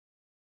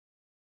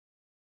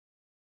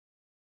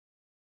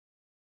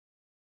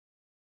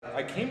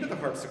I came to the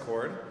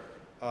harpsichord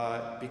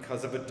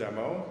because of a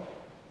demo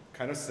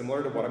kind of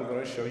similar to what I'm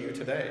going to show you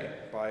today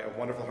by a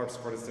wonderful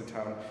harpsichordist in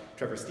town,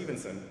 Trevor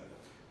Stevenson,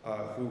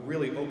 who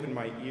really opened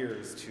my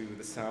ears to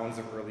the sounds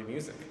of early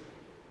music,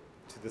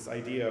 to this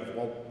idea of,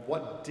 well,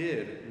 what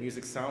did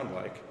music sound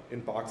like in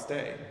Bach's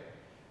day?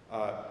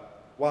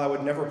 While I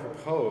would never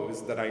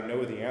propose that I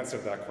know the answer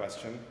to that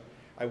question,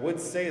 I would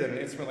say that an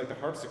instrument like the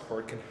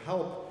harpsichord can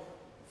help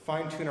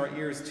fine-tune our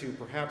ears to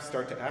perhaps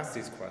start to ask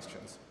these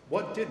questions.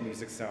 What did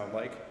music sound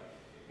like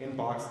in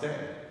Bach's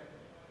day?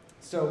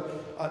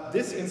 So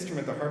this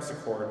instrument, the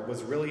harpsichord,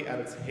 was really at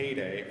its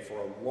heyday for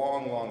a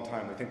long, long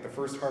time. I think the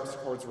first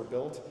harpsichords were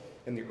built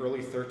in the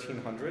early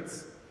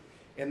 1300s.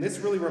 And this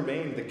really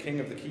remained the king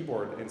of the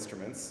keyboard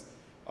instruments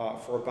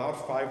for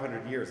about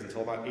 500 years,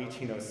 until about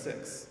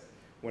 1806,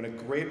 when a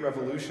great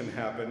revolution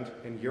happened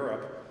in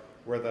Europe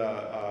where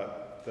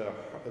the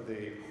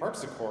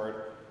harpsichord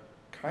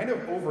kind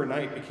of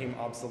overnight became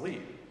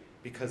obsolete,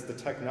 because the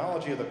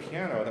technology of the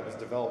piano that was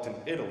developed in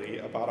Italy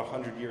about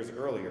 100 years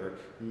earlier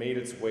made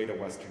its way to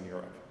Western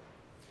Europe.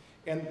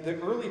 And the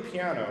early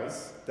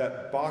pianos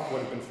that Bach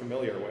would have been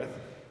familiar with,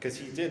 because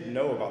he did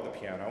know about the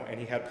piano and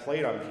he had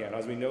played on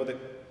pianos, we know that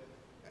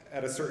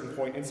at a certain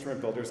point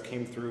instrument builders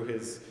came through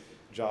his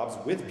jobs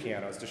with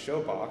pianos to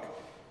show Bach.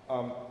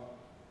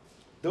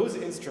 Those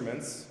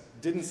instruments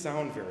didn't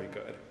sound very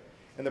good.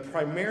 And the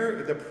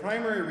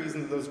primary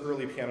reason that those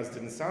early pianos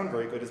didn't sound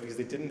very good is because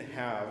they didn't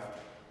have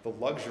the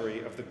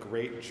luxury of the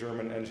great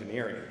German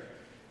engineering.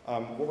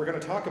 What we're going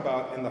to talk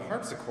about in the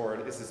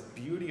harpsichord is this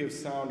beauty of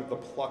sound of the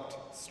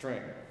plucked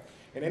string.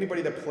 And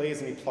anybody that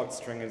plays any plucked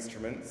string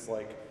instruments,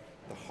 like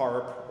the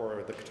harp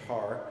or the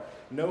guitar,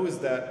 knows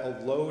that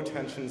a low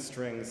tension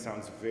string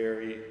sounds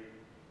very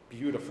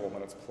beautiful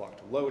when it's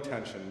plucked. Low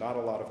tension, not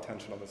a lot of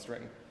tension on the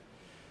string.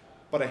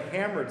 But a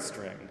hammered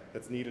string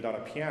that's needed on a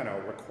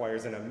piano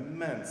requires an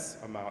immense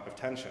amount of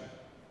tension.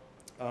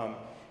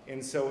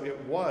 And so it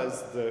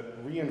was the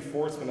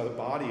reinforcement of the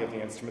body of the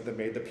instrument that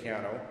made the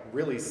piano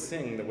really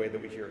sing the way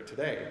that we hear it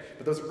today.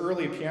 But those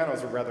early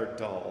pianos were rather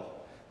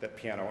dull,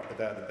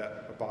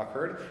 that Bach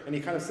heard. And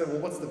he kind of said, well,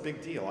 what's the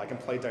big deal? I can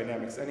play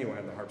dynamics anyway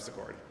on the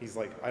harpsichord. He's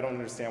like, I don't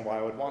understand why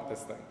I would want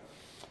this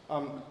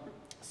thing.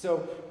 So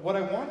what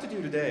I want to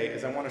do today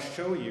is I want to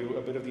show you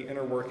a bit of the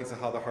inner workings of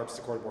how the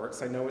harpsichord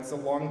works. I know it's a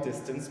long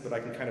distance, but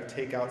I can kind of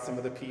take out some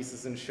of the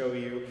pieces and show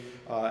you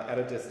at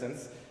a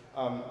distance.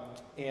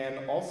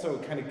 And also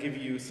kind of give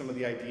you some of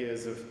the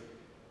ideas of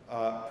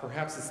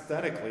perhaps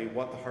aesthetically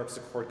what the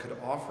harpsichord could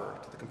offer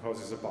to the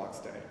composers of Bach's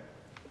day.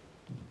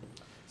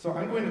 So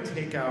I'm going to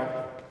take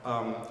out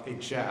a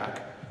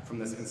jack from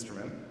this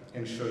instrument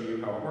and show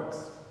you how it works.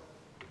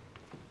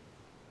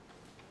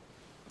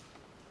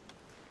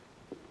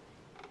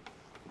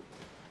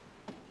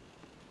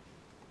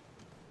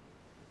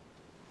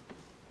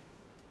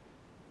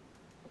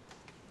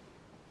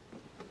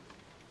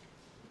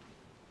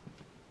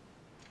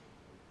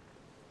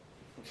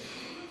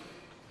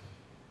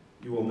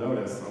 You will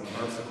notice on the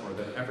harpsichord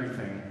that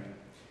everything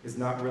is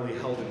not really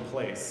held in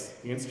place.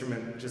 The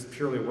instrument just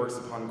purely works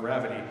upon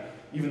gravity.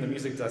 Even the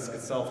music desk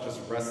itself just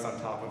rests on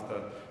top of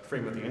the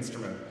frame of the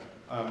instrument.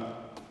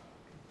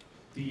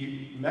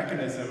 The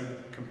mechanism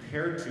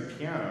compared to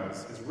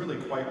pianos is really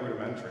quite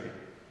rudimentary.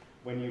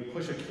 When you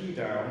push a key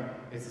down,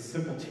 it's a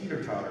simple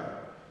teeter-totter.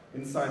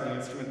 Inside the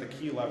instrument, the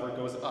key lever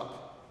goes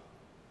up.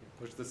 You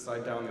push this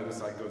side down, the other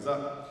side goes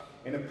up,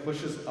 and it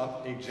pushes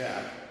up a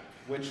jack,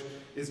 which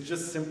is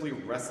just simply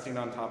resting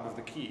on top of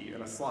the key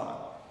in a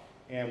slot.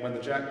 And when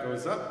the jack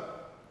goes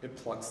up, it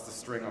plucks the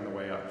string on the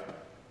way up.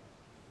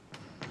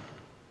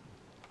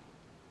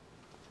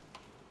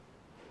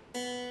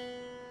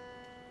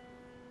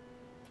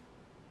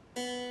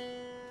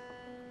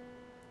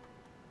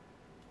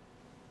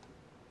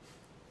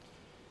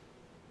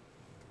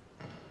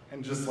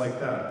 And just like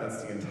that,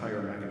 that's the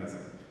entire mechanism.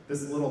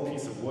 This little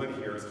piece of wood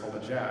here is called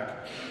a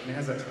jack, and it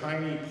has a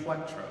tiny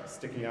plectra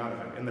sticking out of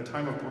it. In the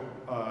time of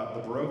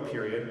the Baroque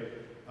period,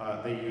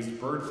 they used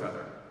bird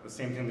feather, the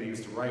same thing they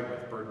used to write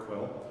with, bird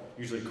quill,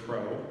 usually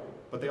crow,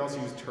 but they also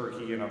used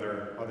turkey and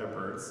other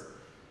birds.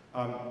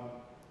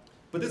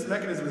 But this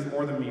mechanism is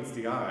more than meets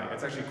the eye.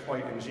 It's actually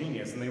quite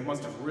ingenious, and they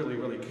must have really,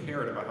 really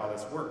cared about how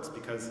this works,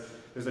 because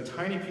there's a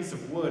tiny piece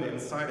of wood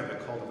inside of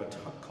it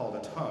called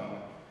a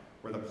tongue,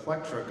 where the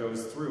plectra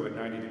goes through at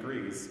 90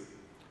 degrees.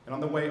 And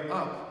on the way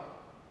up,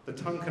 the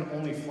tongue can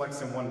only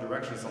flex in one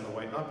direction, so on the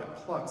way up it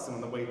plucks, and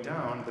on the way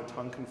down, the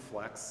tongue can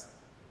flex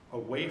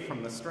away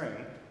from the string,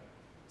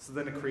 so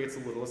then it creates a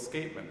little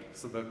escapement.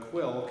 So the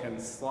quill can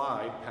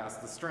slide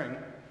past the string,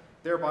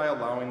 thereby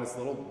allowing this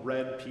little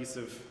red piece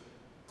of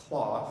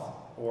cloth,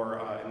 or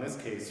in this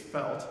case,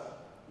 felt,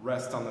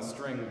 rest on the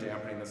string,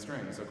 dampening the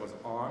string. So it goes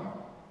on,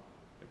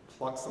 it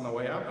plucks on the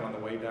way up, and on the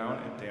way down,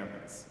 it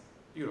dampens.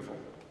 Beautiful.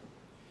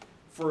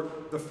 For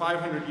the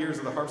 500 years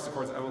of the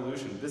harpsichord's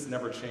evolution, this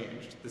never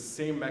changed. The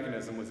same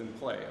mechanism was in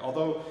play.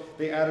 Although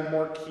they added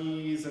more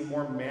keys and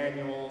more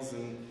manuals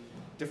and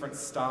different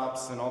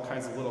stops and all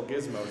kinds of little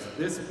gizmos,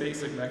 this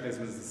basic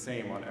mechanism is the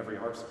same on every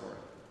harpsichord.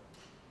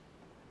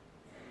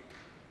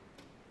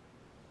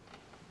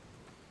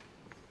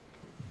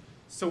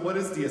 So what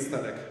is the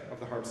aesthetic of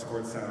the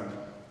harpsichord sound?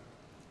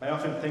 I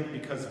often think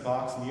because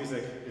Bach's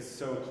music is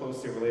so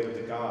closely related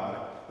to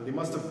God, that they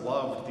must have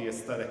loved the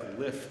aesthetic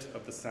lift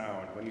of the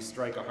sound. When you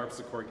strike a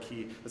harpsichord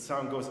key, the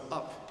sound goes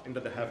up into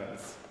the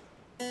heavens.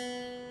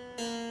 Kind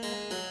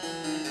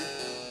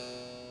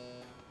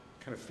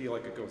of feel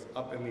like it goes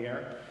up in the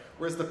air.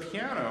 Whereas the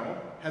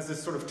piano has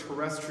this sort of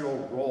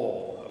terrestrial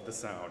roll of the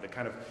sound. It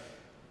kind of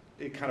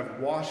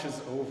washes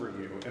over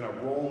you in a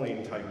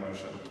rolling type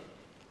motion.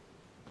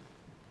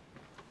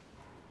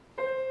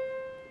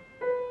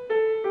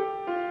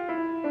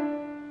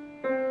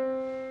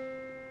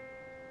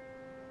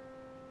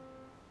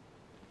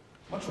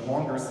 Much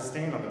longer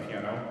sustain on the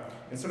piano,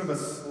 and sort of a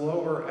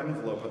slower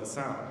envelope of the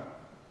sound.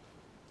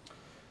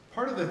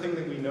 Part of the thing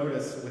that we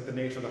notice with the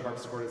nature of the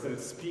harpsichord is that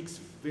it speaks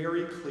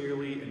very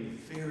clearly and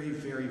very,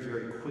 very,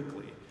 very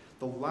quickly.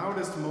 The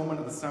loudest moment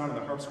of the sound of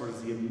the harpsichord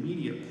is the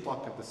immediate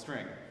pluck of the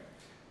string.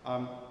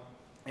 And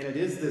it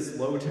is this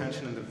low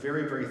tension and the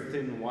very, very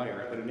thin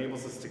wire that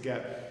enables us to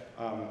get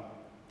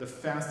the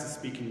fastest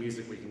speaking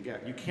music we can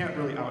get. You can't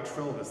really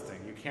out-trill this thing.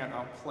 You can't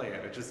outplay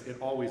it. It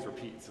always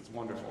repeats. It's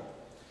wonderful.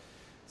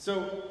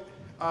 So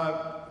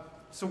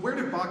where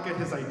did Bach get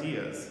his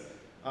ideas?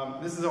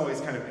 This is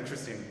always kind of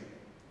interesting.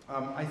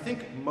 I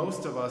think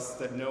most of us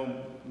that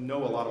know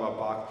a lot about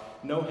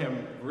Bach know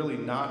him really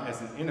not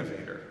as an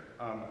innovator.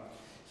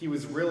 He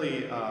was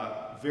really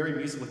very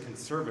musically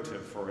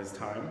conservative for his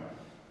time.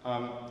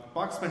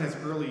 Bach spent his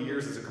early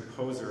years as a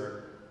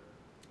composer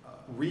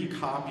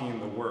recopying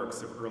the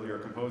works of earlier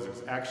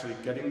composers, actually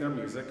getting their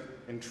music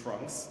in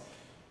trunks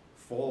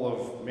full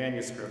of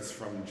manuscripts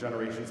from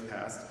generations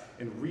past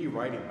and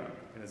rewriting them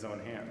in his own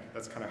hand.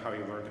 That's kind of how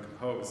he learned to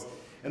compose.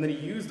 And then he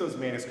used those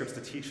manuscripts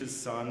to teach his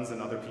sons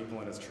and other people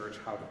in his church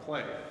how to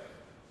play.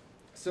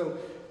 So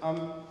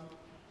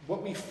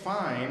what we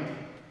find,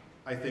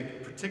 I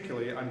think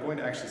particularly, I'm going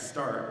to actually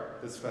start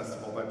this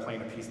festival by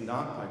playing a piece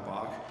not by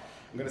Bach.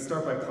 I'm going to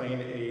start by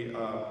playing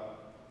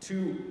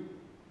two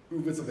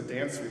movements of the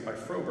dance suite by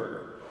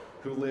Froberger,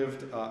 who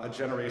lived a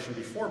generation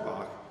before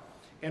Bach.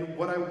 And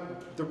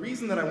the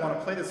reason that I want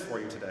to play this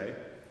for you today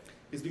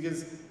is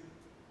because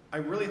I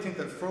really think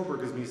that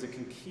Froberger's music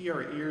can key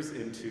our ears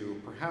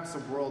into perhaps a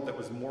world that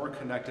was more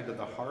connected to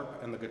the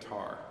harp and the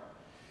guitar.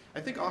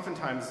 I think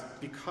oftentimes,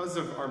 because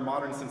of our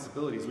modern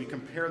sensibilities, we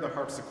compare the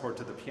harpsichord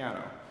to the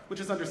piano, which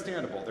is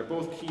understandable. They're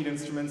both keyed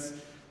instruments.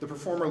 The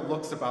performer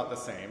looks about the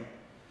same.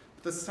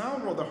 But the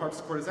sound world of the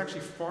harpsichord is actually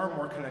far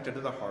more connected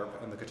to the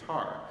harp and the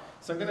guitar.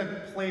 So I'm going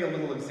to play a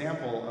little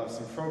example of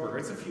some Froberger.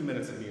 It's a few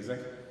minutes of music.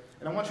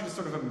 And I want you to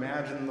sort of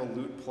imagine the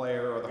lute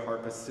player or the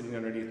harpist sitting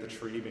underneath the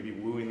tree, maybe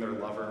wooing their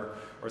lover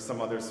or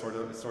some other sort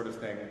of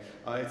thing.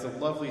 It's a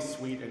lovely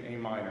suite in A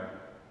minor.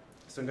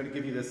 So I'm going to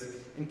give you this,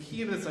 and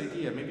key to this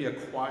idea, maybe a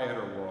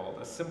quieter world,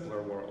 a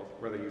simpler world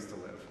where they used to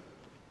live.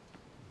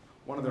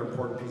 One other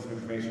important piece of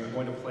information, I'm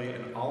going to play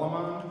an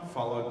allemande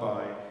followed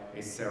by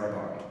a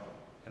sarabande.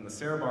 And the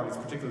sarabande is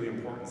particularly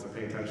important, so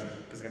pay attention,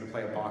 because I'm going to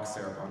play a Bach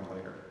sarabande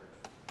later.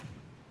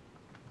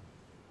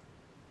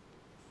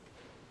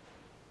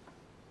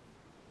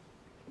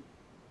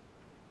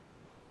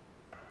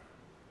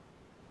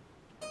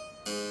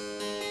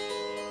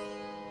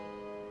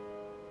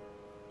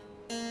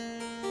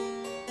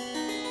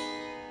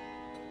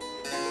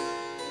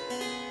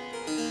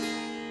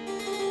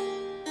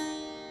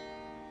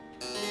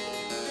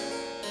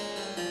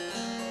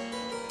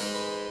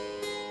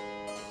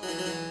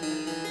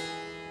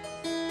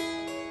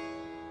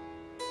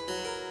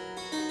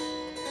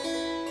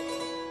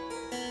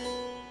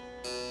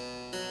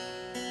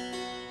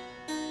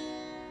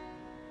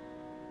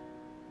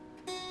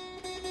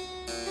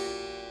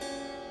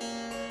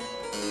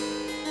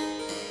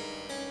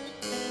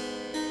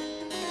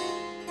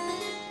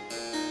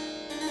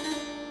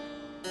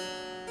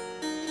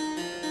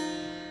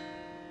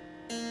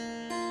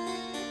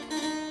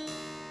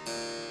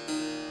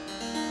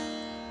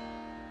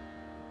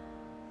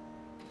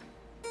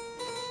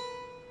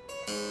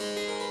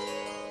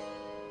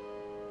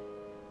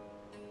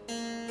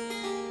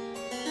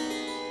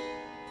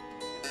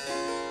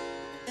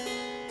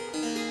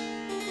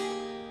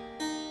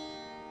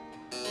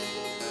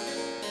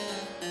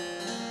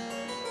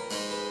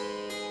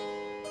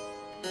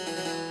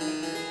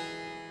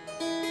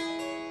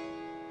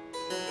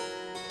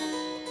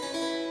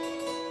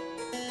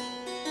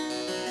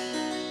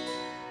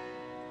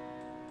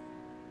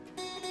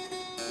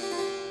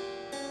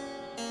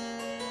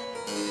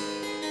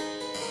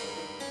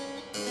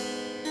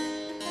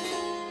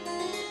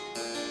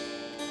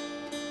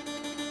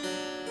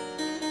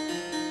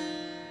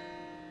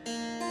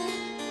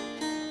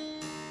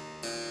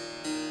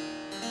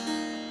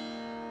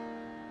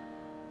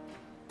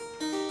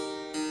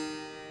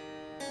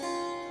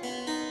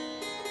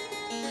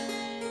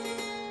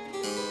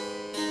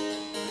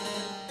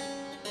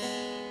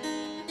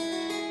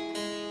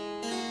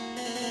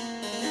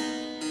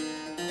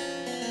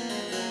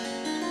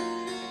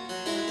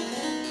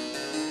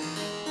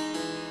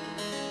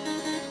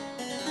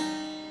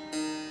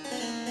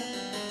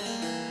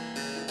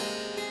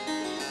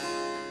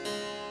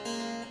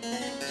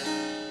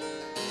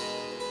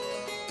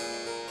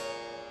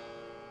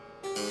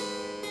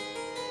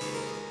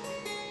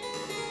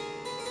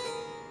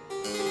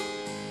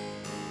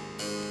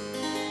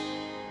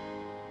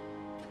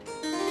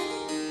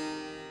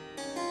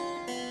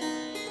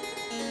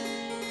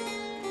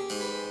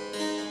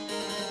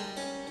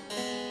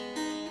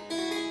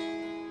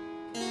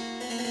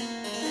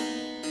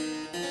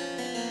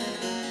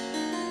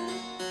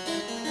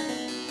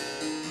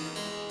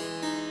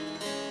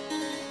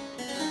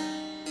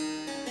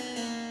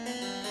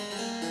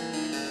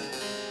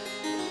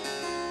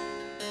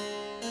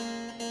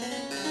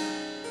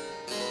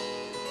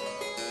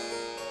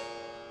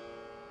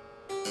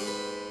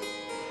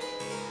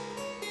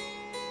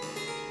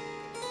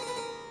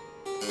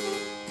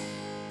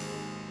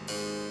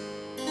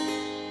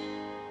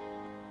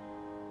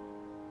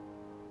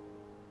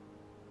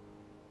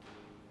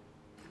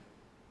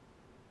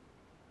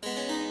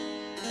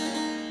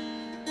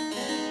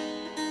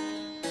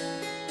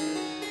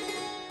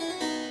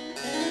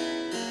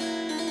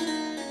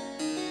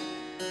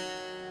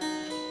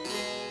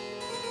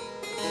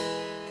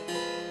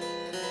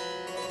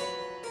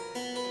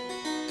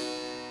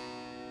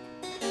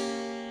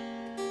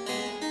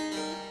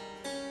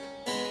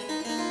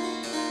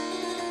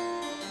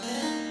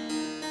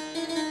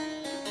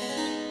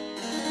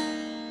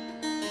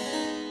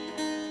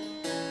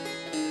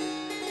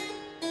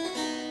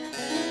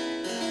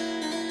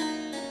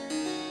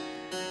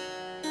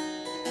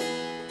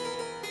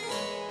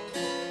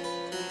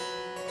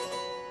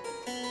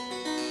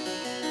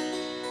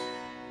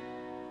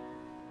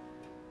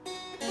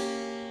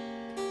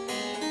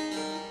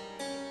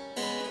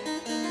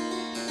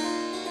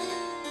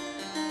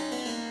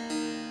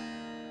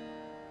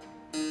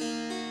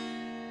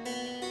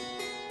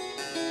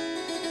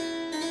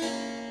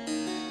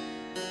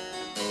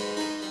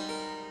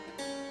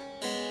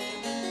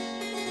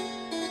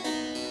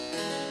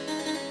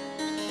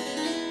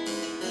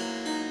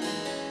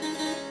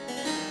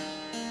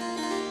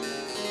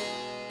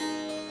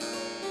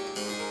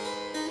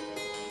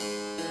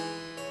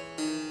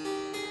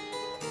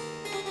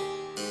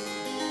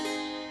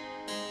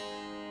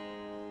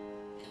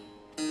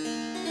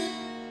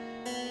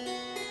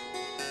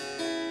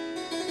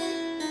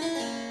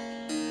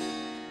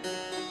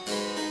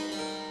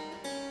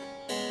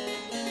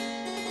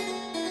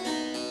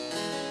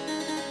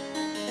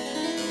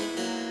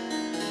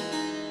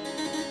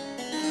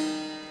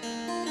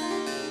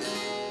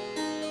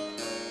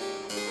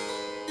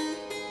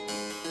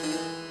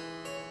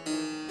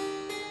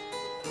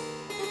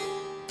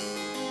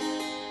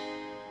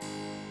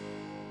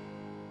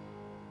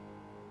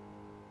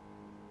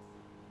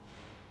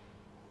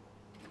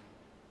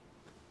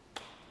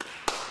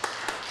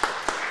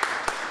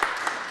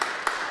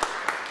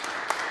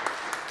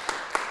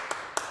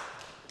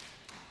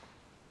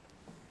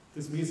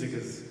 His music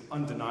is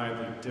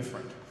undeniably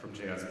different from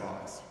J.S.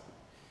 Bach's.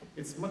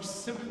 It's much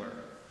simpler,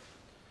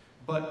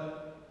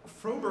 but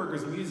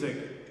Froberger's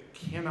music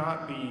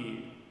cannot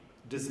be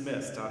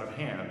dismissed out of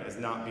hand as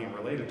not being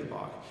related to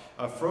Bach.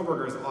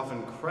 Froberger is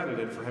often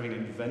credited for having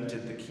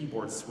invented the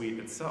keyboard suite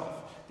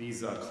itself,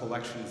 these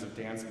collections of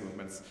dance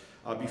movements.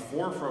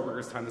 Before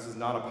Froberger's time, this was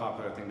not a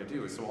popular thing to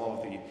do, so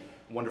all of the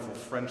wonderful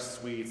French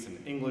suites and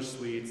English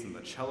suites and the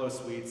cello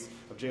suites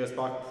of J.S.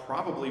 Bach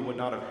probably would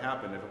not have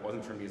happened if it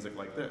wasn't for music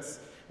like this.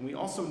 And we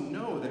also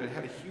know that it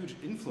had a huge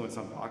influence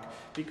on Bach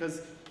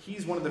because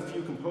he's one of the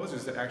few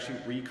composers that actually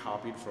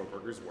recopied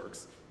Froberger's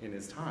works in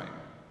his time.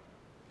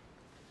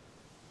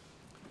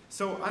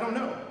 So I don't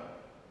know,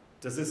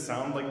 does this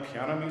sound like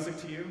piano music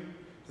to you?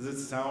 Does it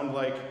sound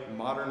like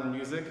modern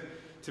music?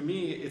 To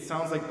me, it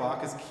sounds like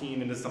Bach is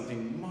keen into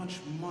something much,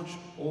 much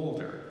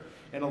older.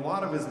 And a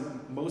lot of his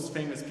most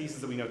famous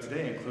pieces that we know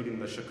today, including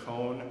the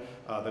chaconne,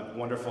 the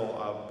wonderful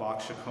Bach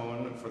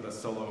chaconne for the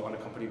solo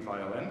unaccompanied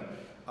violin,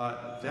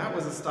 that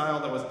was a style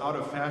that was out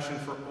of fashion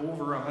for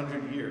over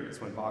 100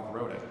 years when Bach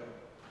wrote it.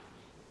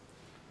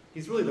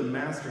 He's really the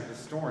master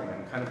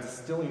historian, kind of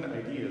distilling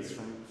ideas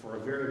for a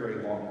very,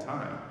 very long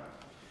time.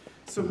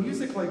 So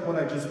music like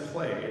what I just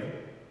played,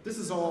 this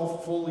is all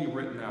fully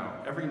written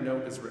out. Every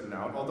note is written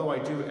out, although I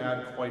do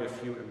add quite a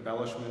few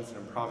embellishments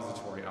and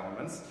improvisatory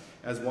elements,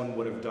 as one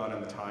would have done in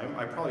the time.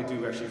 I probably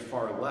do actually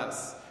far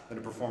less than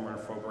a performer in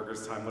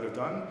Froberger's time would have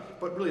done,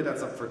 but really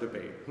that's up for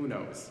debate, who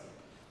knows.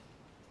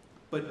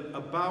 But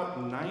about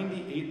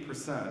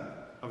 98%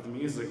 of the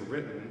music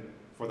written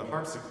for the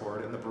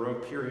harpsichord in the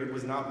Baroque period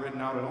was not written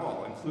out at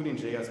all, including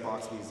J.S.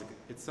 Bach's music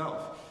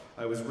itself.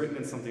 It was written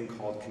in something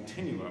called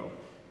continuo,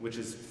 which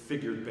is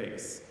figured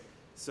bass.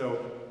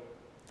 So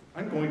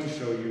I'm going to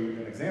show you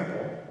an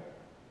example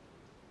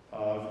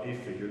of a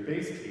figured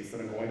bass piece that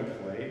I'm going to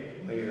play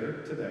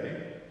later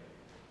today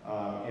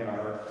in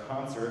our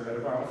concert at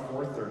about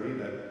 4:30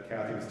 that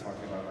Kathy was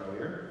talking about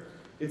earlier.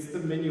 It's the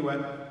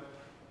Minuet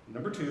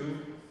number 2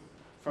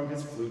 from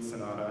his Flute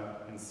Sonata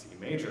in C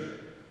major.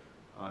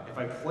 If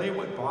I play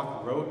what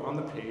Bach wrote on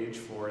the page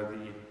for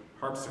the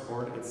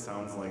harpsichord, it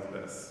sounds like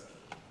this.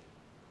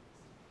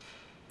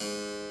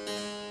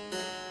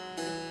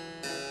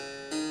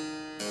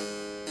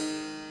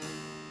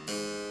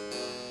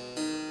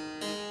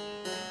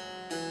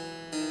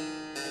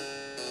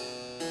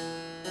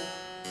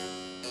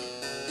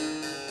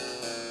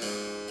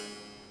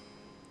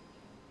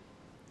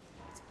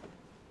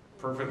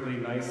 Perfectly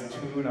nice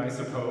tune, I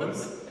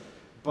suppose,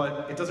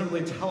 but it doesn't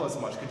really tell us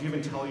much. Could you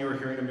even tell you were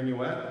hearing a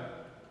minuet?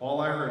 All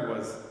I heard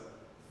was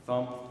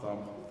thump,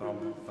 thump,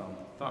 thump, thump,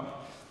 thump.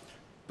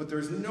 But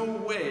there's no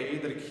way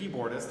that a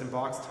keyboardist in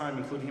Bach's time,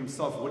 including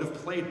himself, would have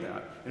played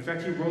that. In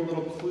fact, he wrote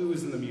little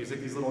clues in the music,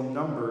 these little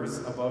numbers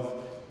above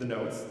the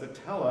notes that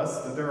tell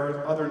us that there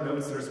are other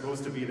notes that are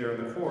supposed to be there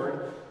in the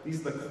chord.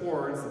 These are the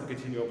chords that the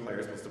continuo player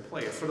is supposed to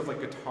play. It's sort of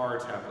like guitar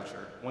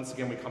tablature. Once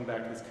again, we come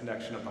back to this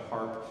connection of the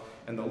harp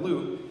and the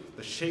lute.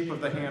 The shape of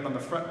the hand on the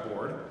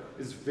fretboard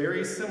is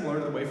very similar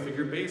to the way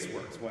figured bass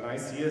works. When I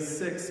see a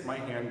 6, my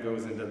hand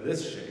goes into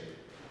this shape.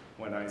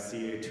 When I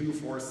see a 2,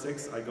 4,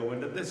 6, I go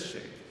into this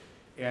shape.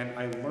 And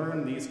I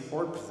learn these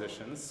chord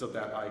positions so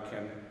that I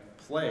can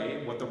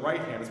play what the right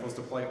hand is supposed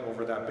to play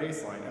over that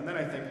bass line. And then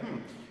I think,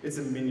 it's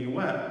a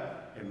minuet,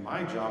 and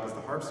my job as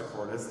the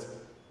harpsichordist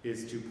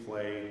is to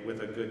play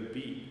with a good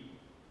beat.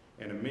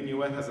 And a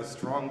minuet has a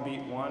strong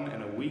beat 1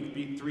 and a weak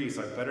beat 3,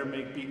 so I better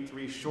make beat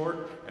 3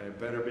 short, and I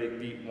better make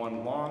beat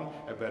 1 long,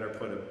 I better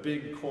put a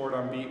big chord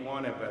on beat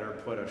 1, I better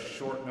put a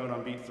short note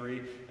on beat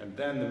 3, and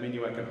then the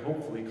minuet can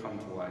hopefully come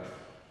to life.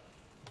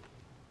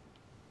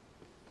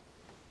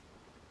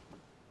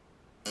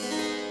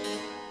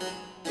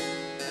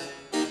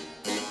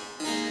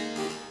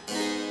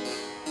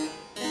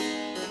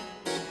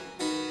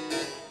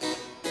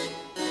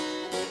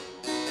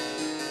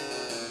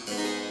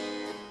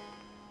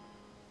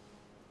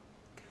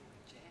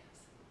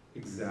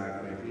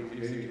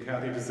 Exactly.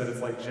 Kathy just said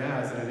it's like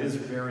jazz, and it is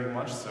very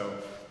much so.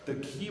 The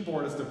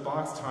keyboardist of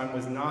Bach's time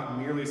was not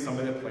merely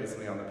somebody that played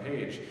something on the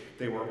page.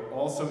 They were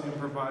also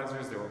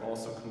improvisers, they were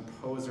also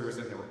composers,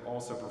 and they were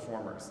also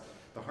performers.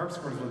 The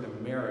harpsichord is really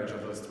the marriage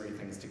of those three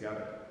things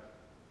together.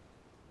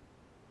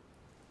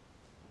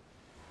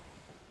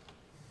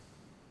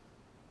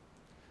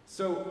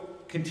 So,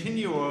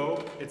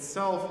 continuo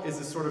itself is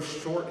a sort of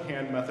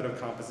shorthand method of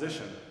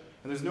composition.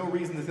 And there's no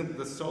reason to think that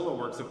the solo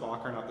works of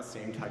Bach are not the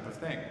same type of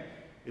thing.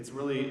 It's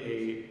really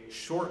a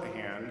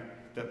shorthand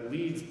that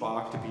leads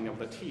Bach to being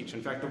able to teach.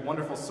 In fact, the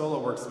wonderful solo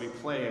works that we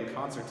play in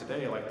concert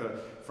today, like the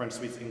French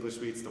suites, English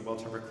suites, the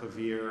well-tempered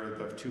clavier,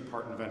 the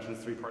 2-part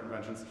inventions, 3-part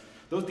inventions,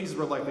 those pieces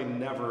were likely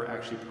never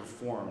actually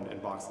performed in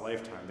Bach's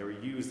lifetime. They were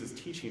used as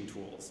teaching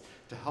tools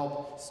to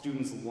help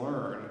students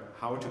learn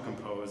how to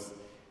compose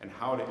and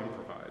how to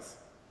improvise.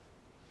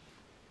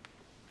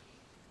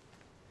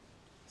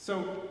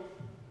 So,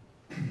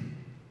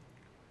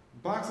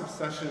 Bach's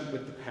obsession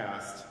with the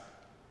past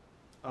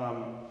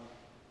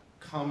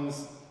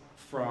comes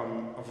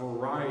from a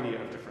variety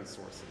of different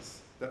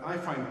sources that I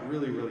find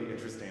really, really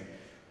interesting.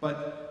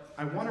 But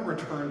I want to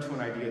return to an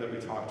idea that we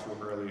talked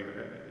about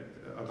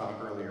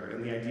earlier,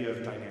 and the idea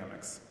of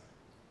dynamics.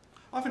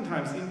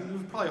 Oftentimes,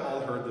 you've probably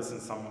all heard this in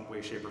some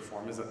way, shape, or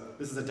form, is that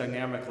this is a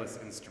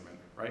dynamicless instrument,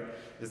 right?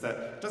 Is that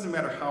it doesn't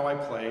matter how I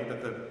play,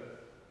 that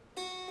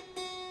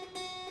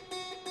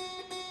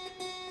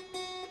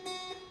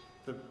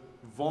the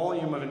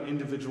volume of an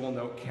individual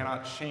note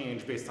cannot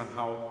change based on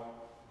how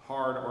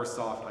hard or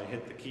soft I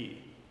hit the key.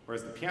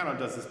 Whereas the piano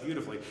does this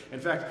beautifully. In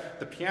fact,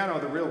 the piano,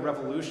 the real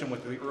revolution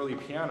with the early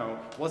piano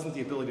wasn't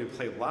the ability to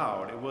play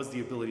loud, it was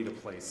the ability to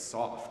play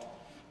soft.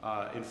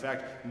 In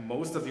fact,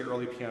 most of the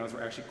early pianos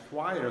were actually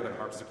quieter than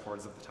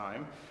harpsichords at the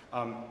time.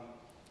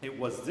 It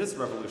was this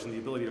revolution, the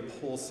ability to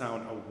pull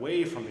sound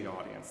away from the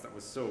audience, that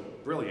was so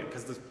brilliant,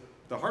 because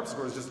the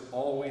harpsichord is just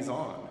always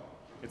on.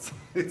 Its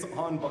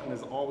on button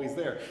is always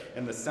there,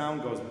 and the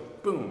sound goes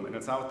boom, and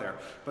it's out there.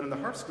 But in the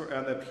harpsichord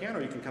and the piano,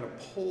 you can kind of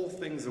pull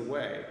things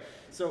away.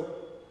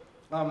 So,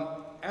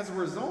 as a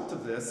result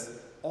of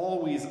this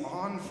always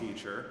on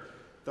feature,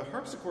 the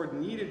harpsichord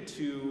needed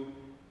to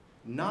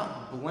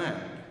not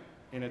blend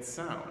in its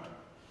sound.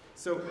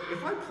 So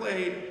if I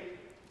play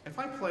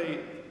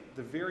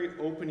the very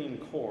opening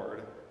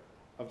chord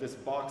of this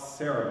Bach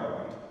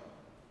saraband,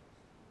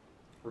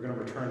 we're going to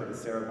return to the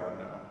saraband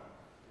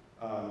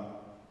now.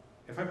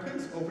 If I play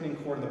this opening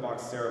chord of the Bach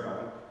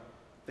saraband,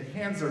 the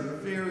hands are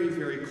very,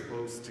 very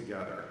close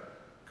together,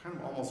 kind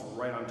of almost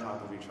right on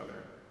top of each other.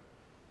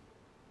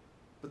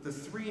 But the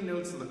three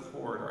notes of the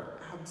chord are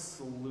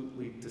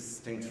absolutely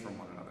distinct from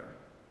one another.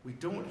 We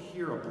don't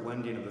hear a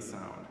blending of the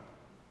sound.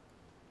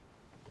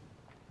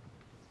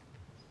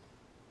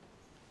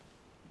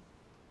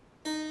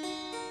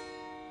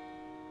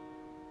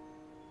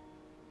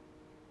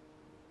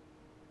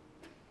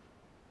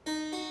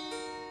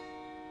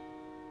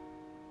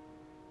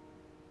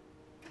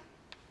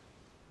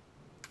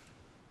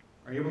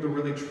 Are you able to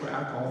really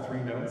track all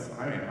three notes?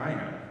 I mean, I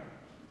am.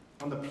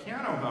 On the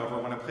piano, however,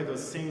 when I play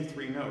those same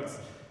three notes,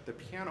 the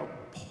piano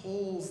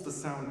pulls the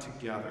sound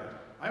together.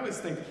 I always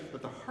think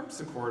that the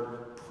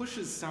harpsichord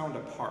pushes sound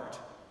apart.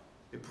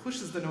 It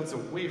pushes the notes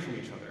away from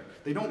each other.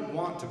 They don't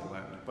want to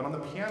blend, but on the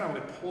piano,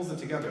 it pulls it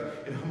together.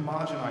 It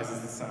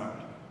homogenizes the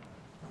sound.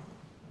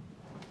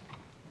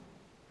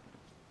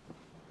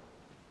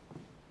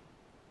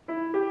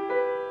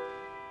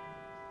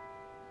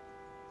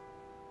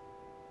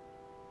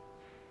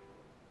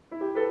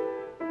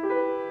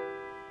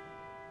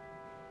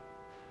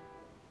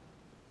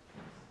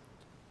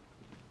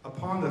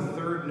 Upon the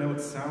third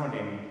note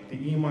sounding, the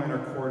E minor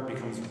chord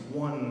becomes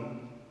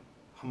one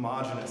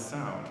homogeneous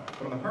sound.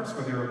 But on the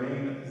harpsichord, they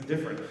remain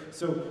different.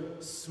 So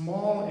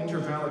small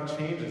intervallic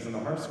changes in the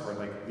harpsichord,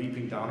 like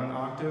leaping down an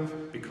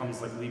octave,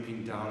 becomes like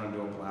leaping down into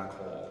a black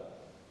hole.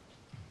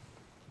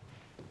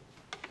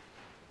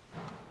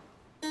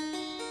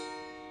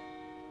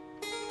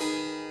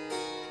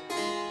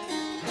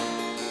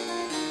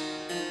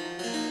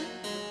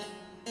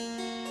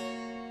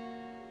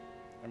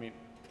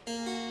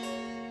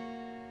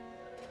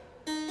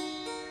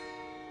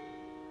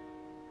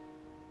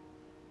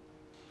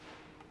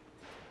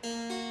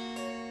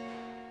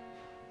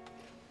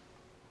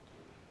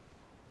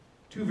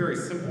 Two very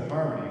simple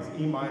harmonies,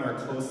 E minor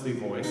closely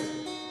voiced,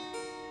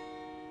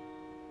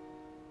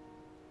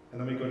 and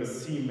then we go to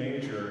C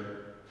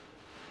major,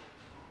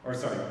 or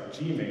sorry,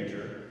 G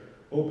major,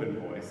 open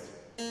voiced.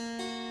 It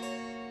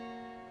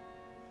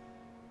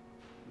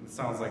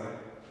sounds like a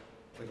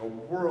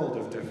world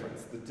of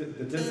difference. The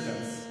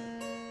distance.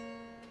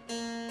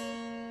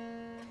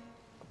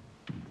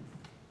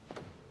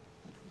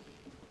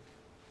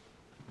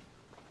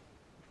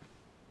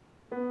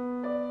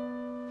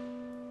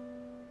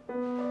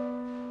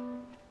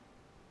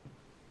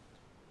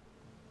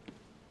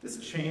 This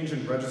change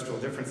in registral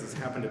differences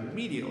happened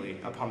immediately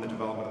upon the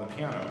development of the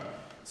piano.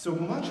 So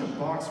much of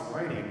Bach's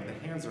writing, the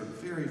hands are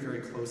very,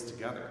 very close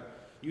together,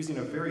 using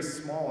a very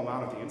small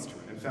amount of the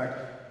instrument. In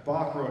fact,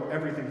 Bach wrote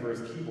everything for his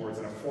keyboards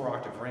in a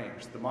 4-octave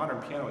range. The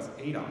modern piano is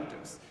 8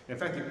 octaves. In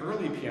fact, the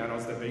early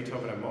pianos that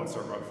Beethoven and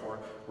Mozart wrote for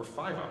were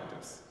 5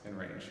 octaves in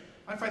range.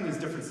 I find these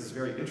differences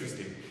very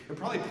interesting. It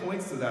probably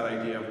points to that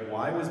idea of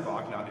why was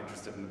Bach not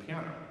interested in the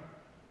piano.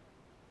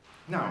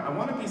 Now, I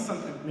want to make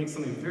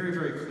something very,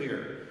 very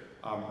clear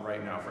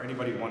right now for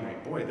anybody wondering,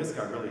 boy, this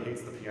guy really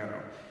hates the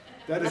piano.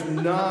 That is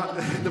not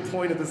the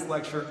point of this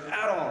lecture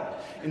at all.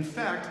 In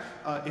fact,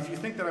 if you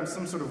think that I'm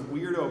some sort of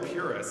weirdo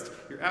purist,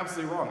 you're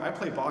absolutely wrong. I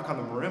play Bach on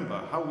the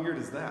marimba. How weird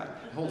is that?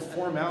 I hold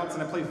 4 mounts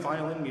and I play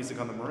violin music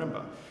on the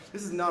marimba.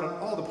 This is not at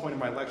all the point of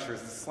my lecture,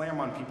 is to slam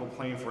on people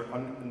playing for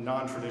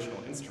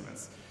non-traditional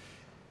instruments.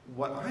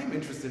 What I'm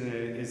interested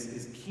in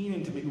is keying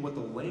into maybe what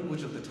the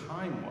language of the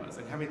time was,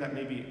 and having that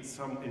maybe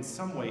in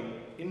some way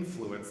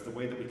influence the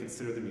way that we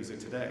consider the music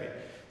today.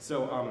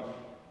 So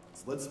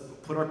let's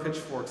put our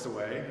pitchforks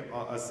away,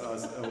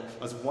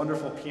 us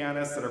wonderful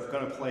pianists that are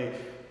going to play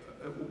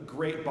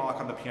great Bach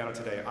on the piano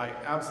today. I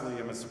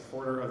absolutely am a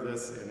supporter of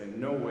this and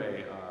in no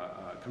way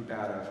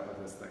combative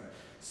of this thing.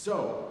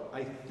 So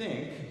I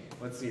think,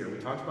 let's see here, we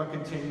talked about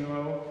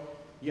continuo.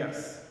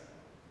 Yes.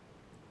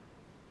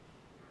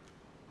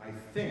 I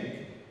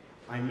think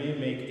I may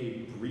make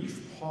a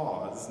brief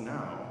pause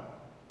now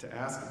to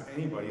ask if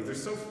anybody,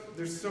 there's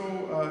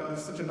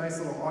such a nice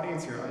little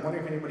audience here. I'm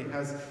wondering if anybody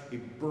has a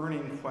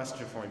burning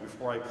question for me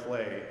before I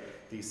play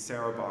the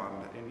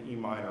Sarabande in E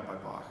minor by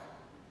Bach.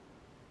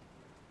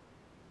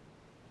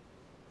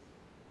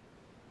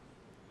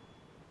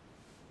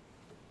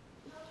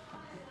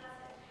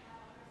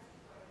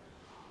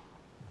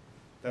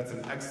 That's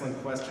an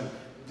excellent question.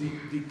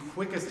 The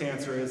quickest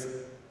answer is,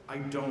 I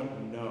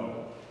don't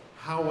know.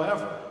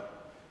 However,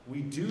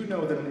 we do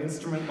know that an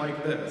instrument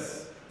like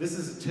this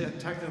is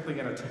technically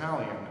an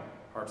Italian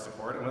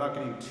harpsichord, and without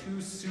getting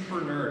too super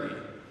nerdy,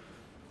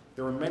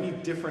 there were many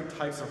different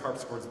types of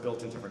harpsichords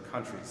built in different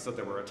countries. So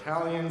there were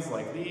Italians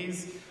like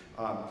these,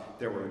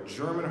 there were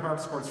German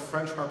harpsichords,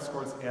 French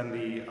harpsichords, and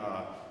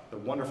the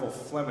wonderful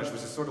Flemish,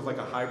 which is sort of like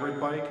a hybrid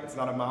bike. It's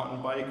not a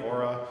mountain bike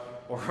or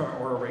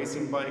a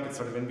racing bike. It's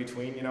sort of in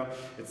between, you know.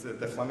 It's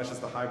the Flemish is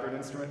the hybrid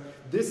instrument.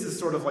 This is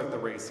sort of like the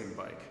racing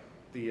bike.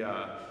 The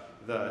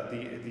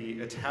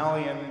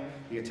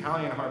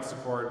Italian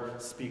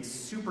harpsichord speaks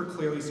super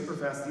clearly, super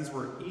fast. These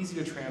were easy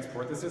to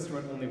transport. This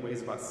instrument only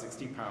weighs about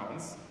 60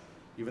 pounds.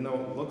 Even though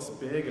it looks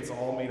big, it's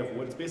all made of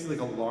wood. It's basically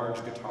like a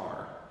large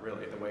guitar,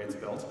 really, the way it's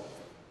built.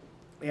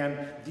 And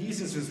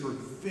these instruments were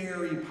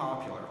very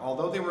popular.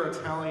 Although they were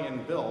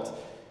Italian built,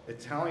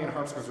 Italian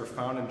harpsichords were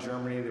found in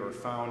Germany, they were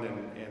found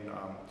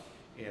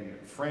in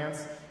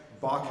France.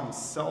 Bach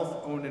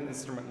himself owned an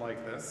instrument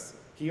like this.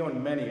 He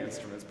owned many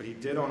instruments, but he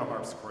did own a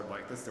harpsichord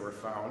like this. They were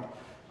found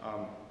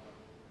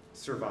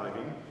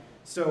surviving.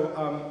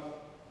 So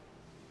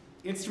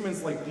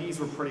instruments like these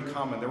were pretty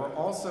common. There were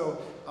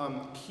also,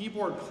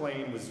 keyboard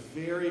playing was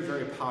very,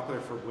 very popular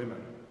for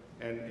women,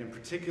 and in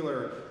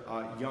particular,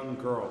 young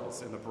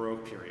girls in the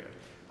Baroque period.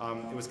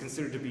 It was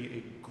considered to be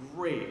a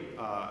great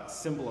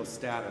symbol of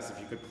status if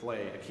you could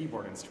play a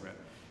keyboard instrument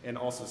and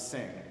also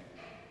sing.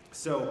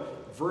 So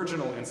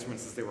virginal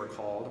instruments, as they were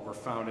called, were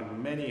found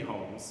in many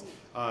homes.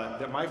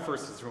 My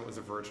first instrument was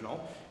a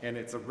virginal, and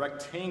it's a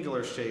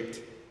rectangular-shaped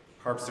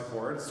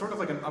harpsichord, sort of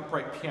like an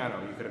upright piano,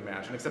 you could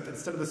imagine, except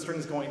instead of the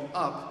strings going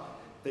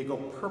up, they go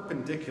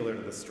perpendicular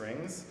to the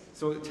strings,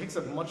 so it takes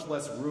up much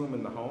less room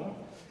in the home,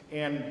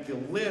 and the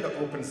lid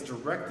opens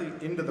directly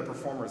into the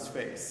performer's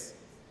face.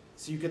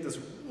 So you get this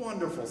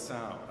wonderful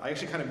sound. I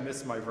actually kind of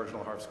miss my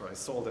virginal harpsichord. I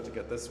sold it to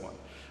get this one.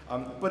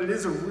 But it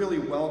is a really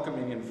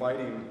welcoming,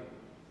 inviting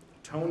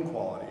tone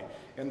quality,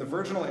 and the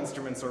virginal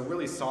instruments are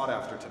really sought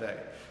after today.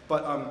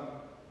 But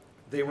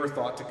they were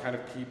thought to kind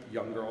of keep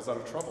young girls out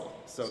of trouble,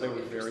 so they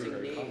were very,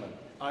 very common.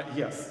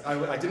 Yes,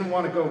 I didn't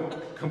want to go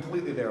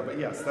completely there, but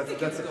yes,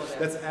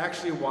 that's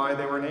actually why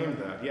they were named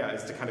that. Yeah,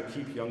 is to kind of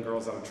keep young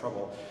girls out of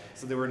trouble.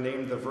 So they were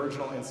named the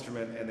virginal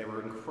instrument, and they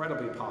were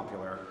incredibly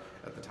popular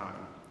at the time.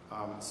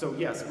 So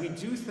yes, we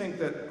do think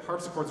that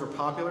harpsichords were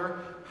popular.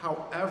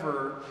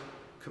 However,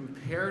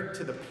 compared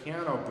to the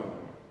piano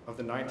boom of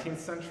the 19th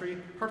century,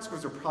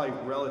 harpsichords are probably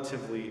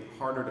relatively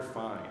harder to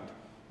find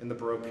in the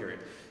Baroque period.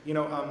 You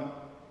know,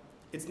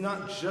 it's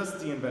not just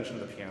the invention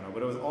of the piano,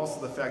 but it was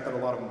also the fact that a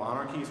lot of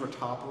monarchies were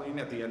toppling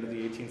at the end of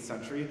the 18th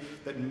century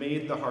that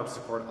made the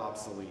harpsichord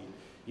obsolete.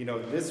 You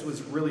know, this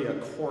was really a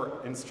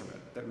court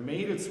instrument that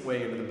made its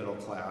way into the middle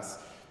class,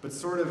 but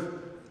sort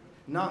of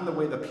not in the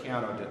way the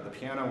piano did. The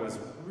piano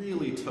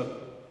really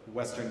took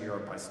Western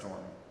Europe by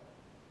storm.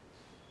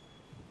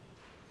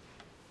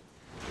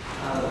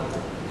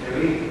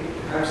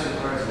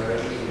 Harpsichords are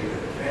easier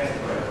to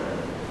transport.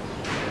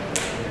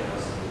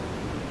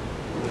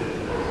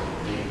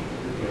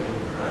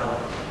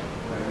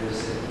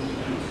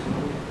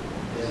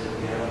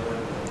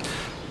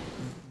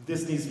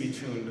 This needs to be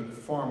tuned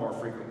far more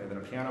frequently than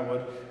a piano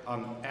would.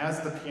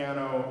 As the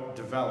piano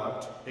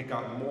developed, it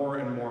got more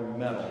and more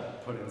metal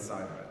put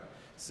inside of it.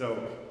 So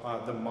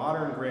the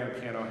modern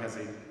grand piano has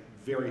a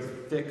very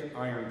thick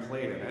iron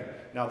plate in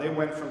it. Now they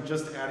went from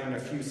just adding a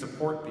few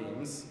support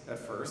beams at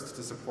first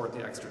to support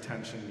the extra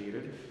tension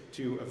needed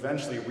to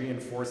eventually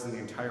reinforcing the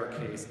entire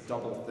case,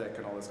 double thick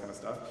and all this kind of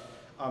stuff.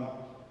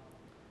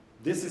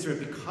 This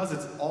instrument, because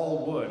it's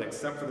all wood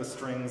except for the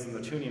strings and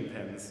the tuning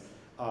pins,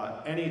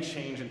 any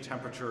change in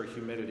temperature or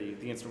humidity,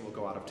 the instrument will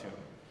go out of tune.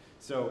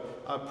 So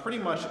pretty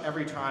much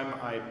every time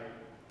I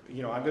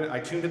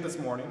tuned it this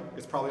morning.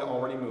 It's probably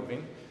already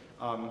moving.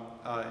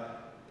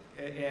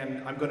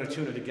 And I'm going to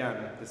tune it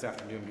again this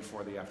afternoon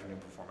before the afternoon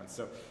performance.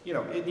 So, you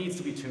know, it needs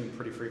to be tuned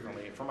pretty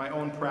frequently. For my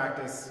own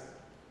practice,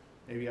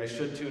 maybe I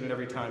should tune it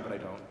every time, but I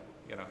don't,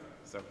 you know.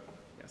 So,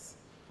 yes.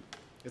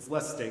 It's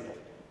less stable.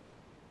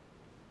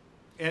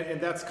 And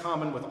that's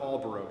common with all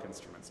Baroque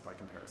instruments by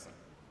comparison.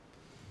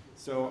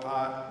 So,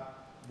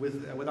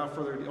 without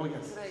further ado, oh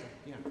yes.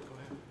 Yeah, go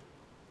ahead.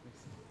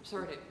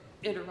 Sorry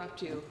to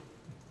interrupt you.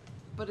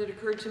 But it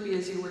occurred to me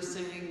as you were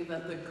saying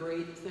that the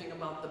great thing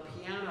about the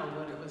piano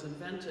when it was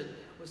invented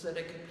was that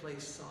it could play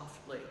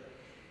softly.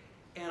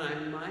 And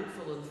I'm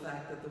mindful of the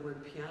fact that the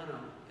word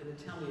piano in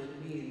Italian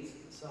means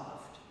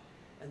soft,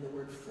 and the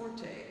word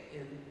forte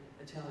in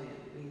Italian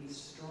means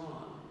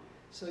strong.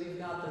 So you've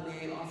got the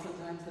name,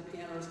 oftentimes the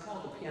piano is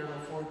called a piano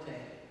forte.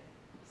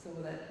 So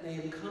that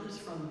name comes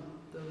from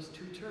those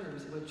two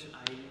terms, which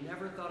I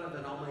never thought of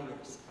in all my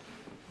years.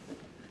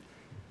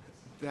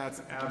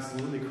 That's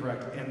absolutely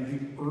correct. And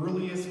the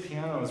earliest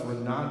pianos were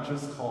not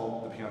just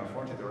called the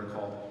pianoforte, they were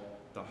called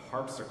the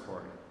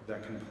harpsichord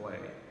that can play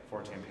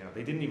forte and piano.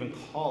 They didn't even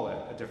call it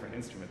a different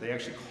instrument. They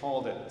actually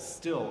called it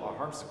still a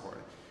harpsichord,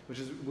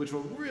 which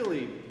will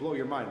really blow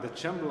your mind. The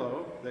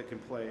cembalo that can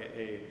play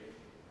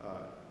a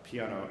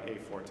piano a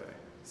forte.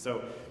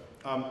 So,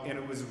 and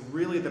it was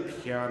really the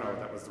piano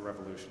that was the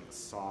revolution, the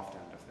soft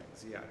end of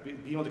things. Yeah,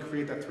 being able to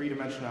create that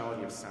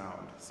three-dimensionality of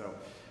sound. So,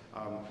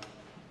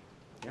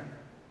 yeah.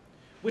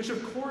 Which,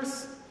 of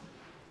course,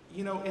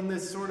 you know, in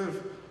this sort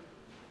of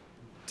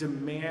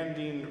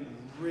demanding,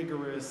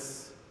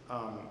 rigorous,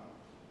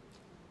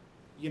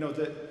 you know,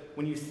 that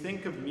when you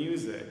think of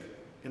music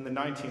in the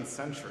 19th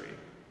century,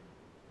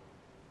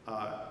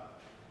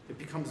 it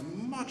becomes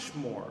much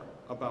more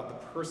about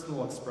the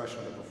personal expression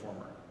of the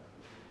performer.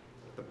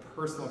 The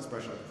personal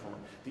expression of the performer.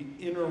 The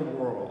inner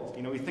world.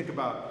 You know, we think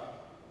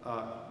about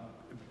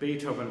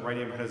Beethoven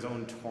writing about his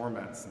own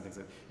torments and things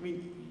like that. I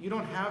mean, you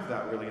don't have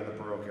that really in the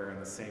Baroque era in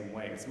the same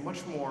way. It's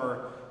much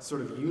more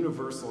sort of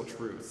universal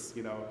truths,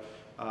 you know,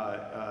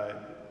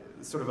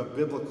 sort of a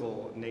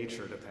biblical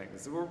nature to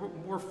things.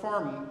 We're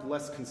far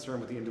less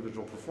concerned with the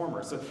individual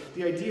performer. So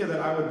the idea that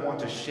I would want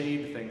to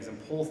shade things and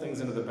pull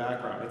things into the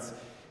background,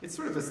 it's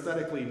sort of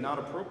aesthetically not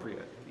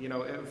appropriate. You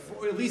know,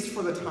 at least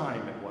for the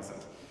time it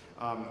wasn't.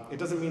 It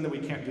doesn't mean that we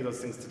can't do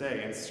those things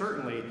today. And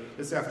certainly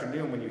this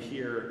afternoon when you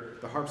hear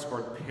the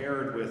harpsichord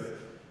paired with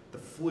the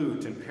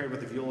flute and paired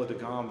with the viola da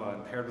gamba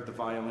and paired with the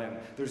violin,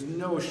 there's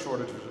no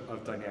shortage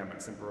of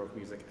dynamics in Baroque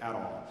music at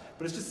all.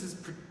 But it's just this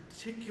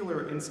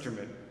particular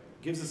instrument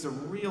gives us a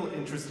real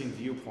interesting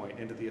viewpoint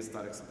into the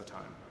aesthetics of the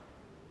time.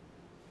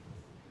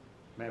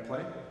 May I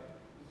play?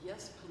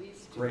 Yes,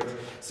 please do. Great.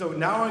 So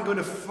now I'm going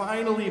to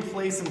finally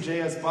play some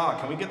J.S. Bach.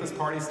 Can we get this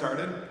party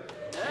started?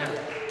 Yeah.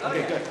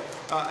 Okay, good.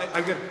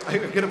 I'm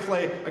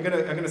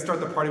gonna start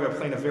the party by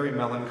playing a very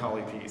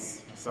melancholy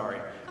piece. Sorry.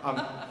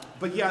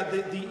 But yeah,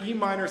 the E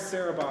minor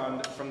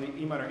sarabande from the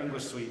E minor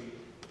English suite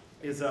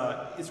is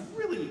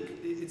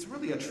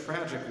really a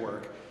tragic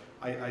work,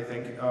 I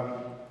think.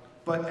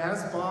 But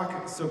as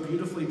Bach so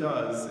beautifully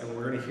does, and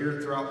we're going to hear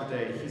it throughout the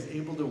day, he's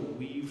able to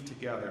weave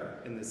together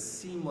in this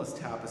seamless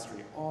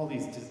tapestry all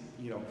these,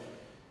 you know,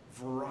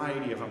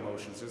 variety of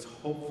emotions. There's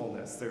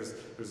hopefulness,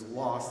 there's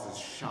loss, there's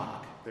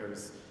shock,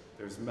 there's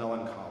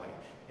melancholy.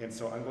 And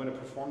so I'm going to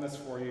perform this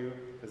for you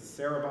as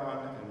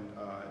sarabande,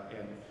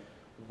 and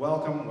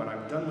welcome. When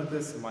I'm done with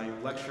this, my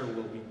lecture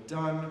will be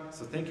done.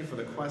 So thank you for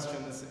the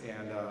questions,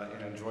 and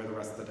enjoy the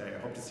rest of the day. I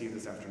hope to see you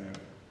this afternoon.